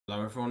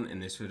Hello everyone, in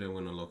this video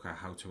we're going to look at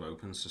how to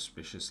open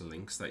suspicious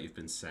links that you've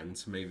been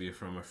sent, maybe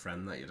from a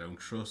friend that you don't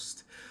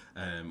trust,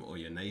 or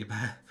your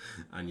neighbor,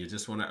 and you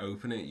just want to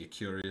open it. You're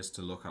curious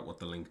to look at what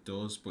the link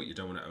does, but you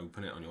don't want to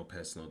open it on your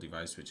personal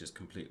device, which is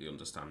completely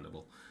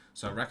understandable.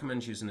 So I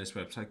recommend using this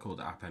website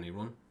called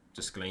app.any.run.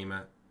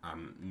 Disclaimer,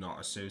 I'm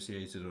not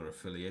associated or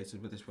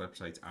affiliated with this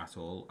website at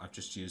all. I've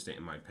just used it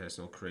in my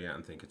personal career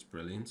and think it's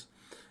brilliant.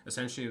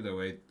 Essentially, the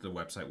way the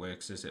website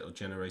works is it'll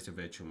generate a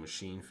virtual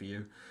machine for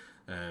you,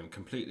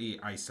 completely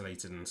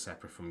isolated and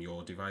separate from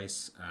your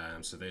device,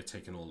 so they're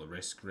taking all the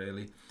risk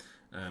really,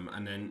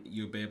 and then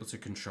you'll be able to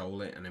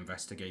control it and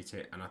investigate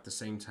it, and at the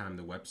same time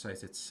the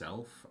website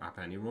itself,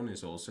 app.any.run,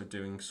 is also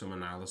doing some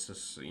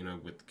analysis, you know,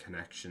 with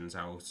connections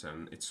out,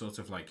 and it's sort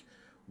of like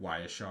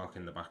Wireshark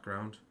in the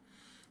background,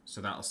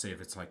 so that'll see if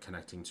it's like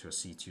connecting to a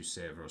C2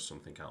 server or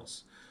something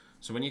else.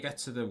 So when you get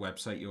to the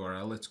website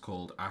URL, it's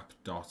called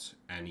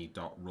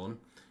app.any.run.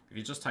 If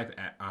you just type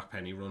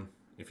app.any.run,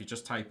 if you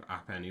just type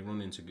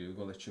app.any.run into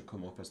Google, it should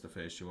come up as the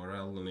first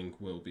URL. The link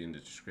will be in the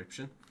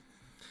description.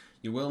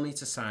 You will need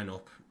to sign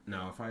up.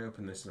 Now, if I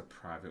open this in a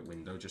private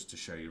window, just to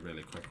show you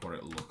really quick what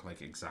it'll look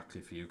like exactly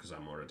for you, because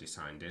I'm already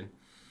signed in,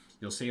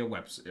 you'll see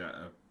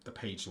the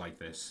page like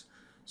this.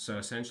 So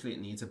essentially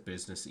it needs a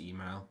business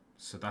email.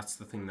 So that's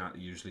the thing that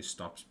usually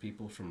stops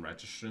people from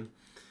registering,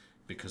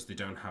 because they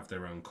don't have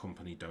their own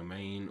company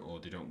domain,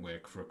 or they don't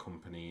work for a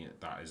company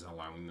that is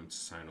allowing them to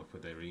sign up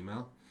with their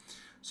email.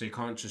 So you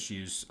can't just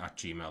use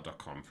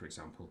 @gmail.com, for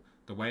example.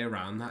 The way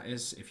around that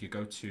is if you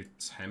go to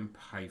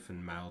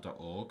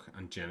temp-mail.org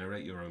and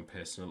generate your own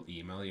personal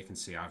email. You can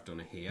see I've done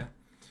it here.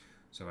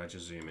 So I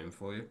just zoom in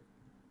for you.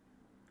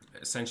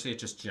 Essentially, it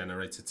just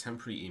generates a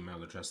temporary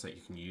email address that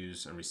you can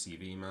use and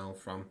receive email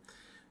from.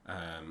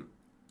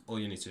 All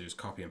you need to do is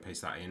copy and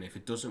paste that in. If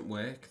it doesn't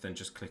work, then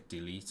just click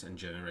delete and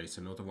generate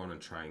another one and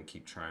try and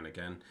keep trying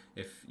again.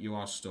 If you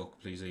are stuck,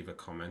 please leave a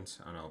comment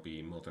and I'll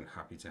be more than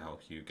happy to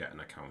help you get an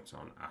account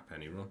on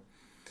app.any.run.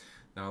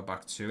 Now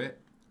back to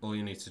it. All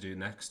you need to do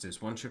next is,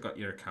 once you've got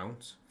your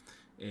account,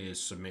 is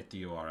submit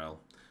the URL.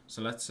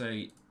 So let's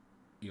say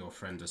your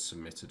friend has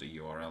submitted a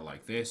URL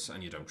like this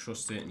and you don't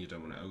trust it and you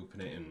don't want to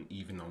open it, and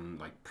even on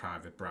like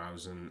private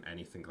browsing,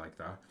 anything like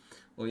that.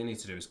 All you need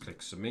to do is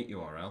click submit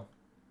URL.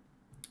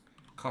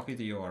 Copy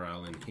the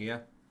URL in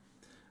here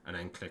and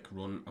then click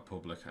run a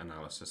public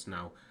analysis.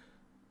 Now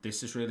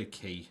this is really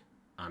key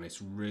and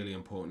it's really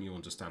important you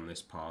understand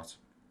this part.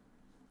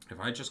 If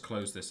I just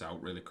close this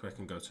out really quick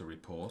and go to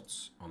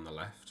reports on the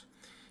left,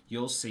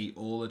 you'll see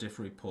all the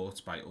different reports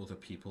by other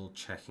people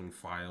checking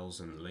files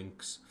and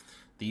links.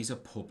 These are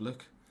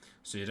public,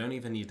 so you don't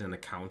even need an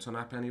account on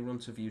app.any.run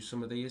to view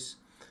some of these,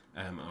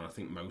 or I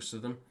think most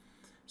of them.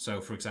 So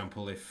for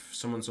example, if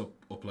someone's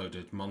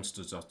uploaded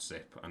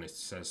monsters.zip and it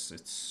says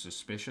it's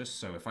suspicious,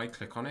 so if I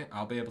click on it,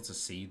 I'll be able to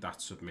see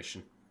that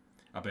submission.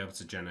 I'll be able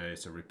to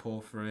generate a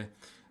report for it,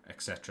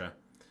 etc.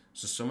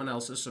 So someone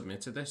else has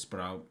submitted this, but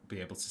I'll be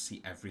able to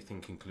see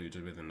everything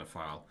included within the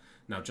file.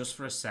 Now just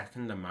for a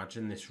second,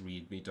 imagine this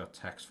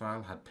readme.txt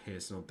file had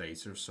personal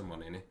data of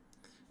someone in it.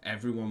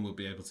 Everyone will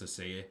be able to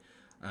see it,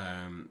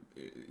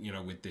 you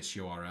know, with this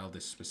URL,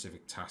 this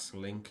specific task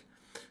link.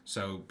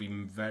 So be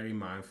very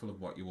mindful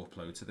of what you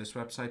upload to this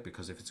website,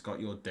 because if it's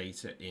got your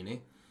data in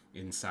it,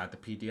 inside the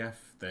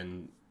PDF,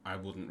 then I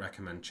wouldn't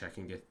recommend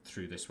checking it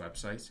through this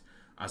website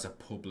as a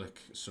public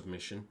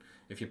submission.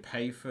 If you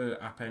pay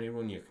for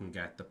app.any.run, you can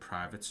get the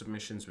private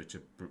submissions, which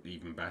are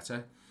even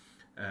better.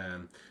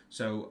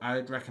 So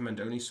I'd recommend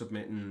only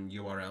submitting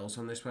URLs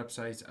on this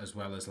website, as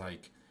well as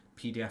like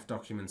PDF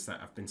documents that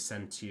have been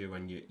sent to you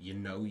and you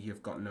know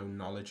you've got no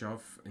knowledge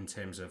of, in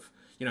terms of,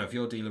 you know, if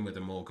you're dealing with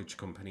a mortgage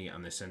company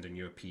and they're sending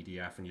you a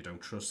PDF and you don't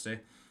trust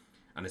it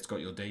and it's got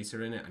your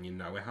data in it and you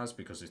know it has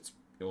because it's,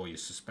 or you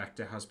suspect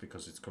it has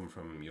because it's come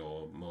from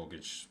your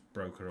mortgage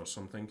broker or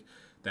something,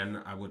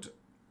 then I would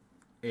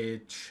err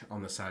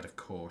on the side of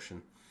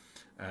caution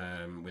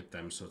with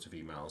them sort of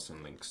emails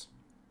and links.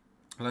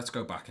 Let's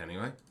go back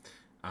anyway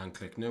and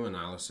click new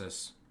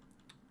analysis.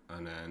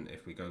 And then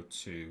if we go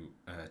to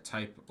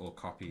type or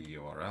copy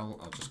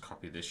URL, I'll just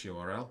copy this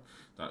URL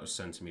that was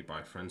sent to me by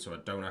a friend, so I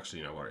don't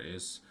actually know where it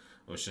is.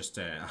 I was just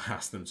I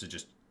asked them to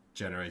just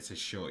generate a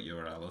short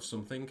URL of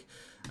something.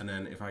 And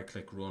then if I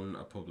click run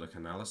a public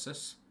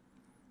analysis,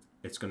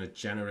 it's going to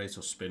generate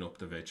or spin up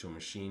the virtual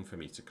machine for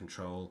me to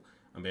control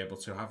and be able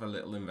to have a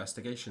little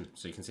investigation.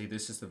 So you can see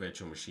this is the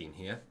virtual machine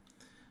here.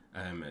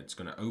 It's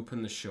going to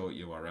open the short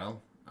URL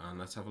and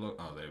let's have a look.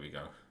 Oh, there we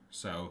go.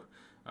 So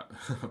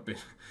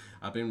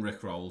I've been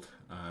rickrolled.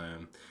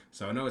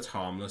 So I know it's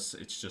harmless.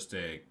 It's just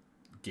a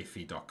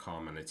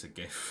giphy.com and it's a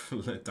GIF,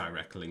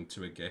 direct link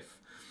to a GIF.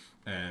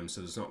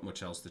 So there's not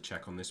much else to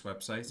check on this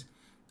website.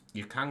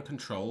 You can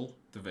control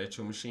the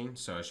virtual machine.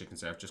 So as you can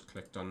see, I've just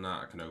clicked on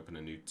that. I can open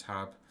a new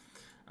tab.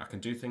 I can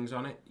do things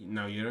on it.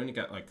 Now you only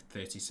get like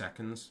 30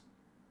 seconds.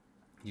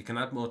 You can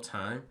add more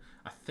time.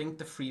 I think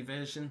the free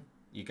version,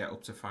 you get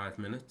up to 5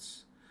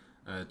 minutes.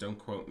 Don't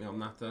quote me on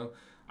that though.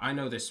 I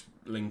know this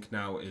link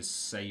now is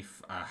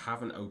safe. I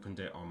haven't opened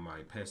it on my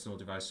personal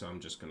device, so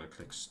I'm just going to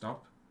click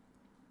stop.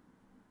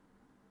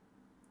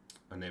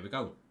 And there we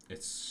go.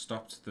 It's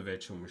stopped the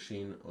virtual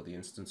machine or the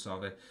instance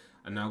of it.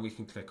 And now we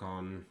can click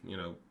on,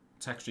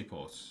 text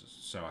reports.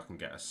 So I can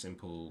get a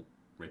simple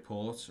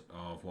report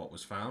of what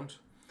was found.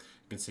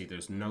 You can see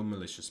there's no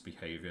malicious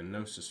behavior,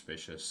 no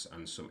suspicious,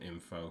 and some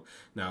info.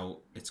 Now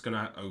it's going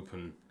to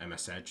open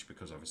MS Edge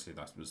because obviously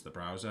that was the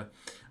browser,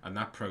 and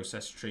that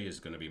process tree is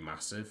going to be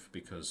massive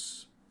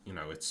because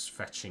it's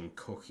fetching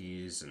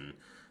cookies and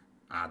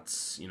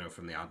ads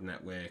from the ad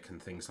network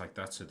and things like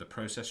that. So the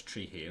process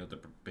tree here, the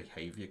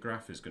behavior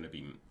graph, is going to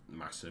be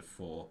massive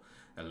for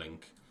a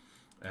link.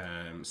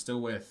 Still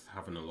worth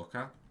having a look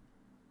at.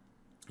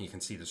 You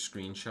can see the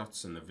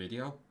screenshots and the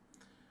video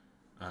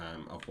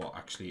of what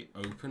actually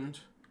opened.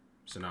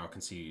 So now I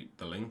can see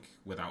the link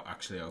without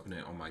actually opening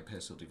it on my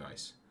personal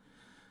device.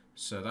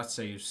 So that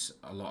saves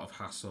a lot of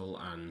hassle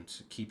and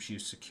keeps you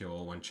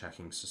secure when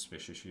checking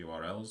suspicious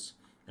URLs.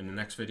 In the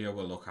next video,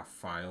 we'll look at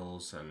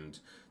files and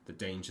the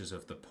dangers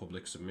of the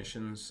public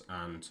submissions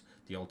and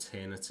the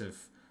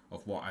alternative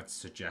of what I'd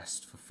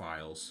suggest for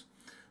files.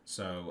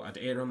 So I'd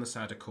err on the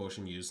side of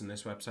caution using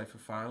this website for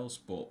files,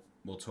 but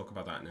we'll talk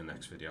about that in the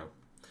next video.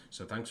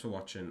 So thanks for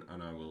watching,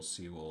 and I will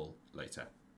see you all later.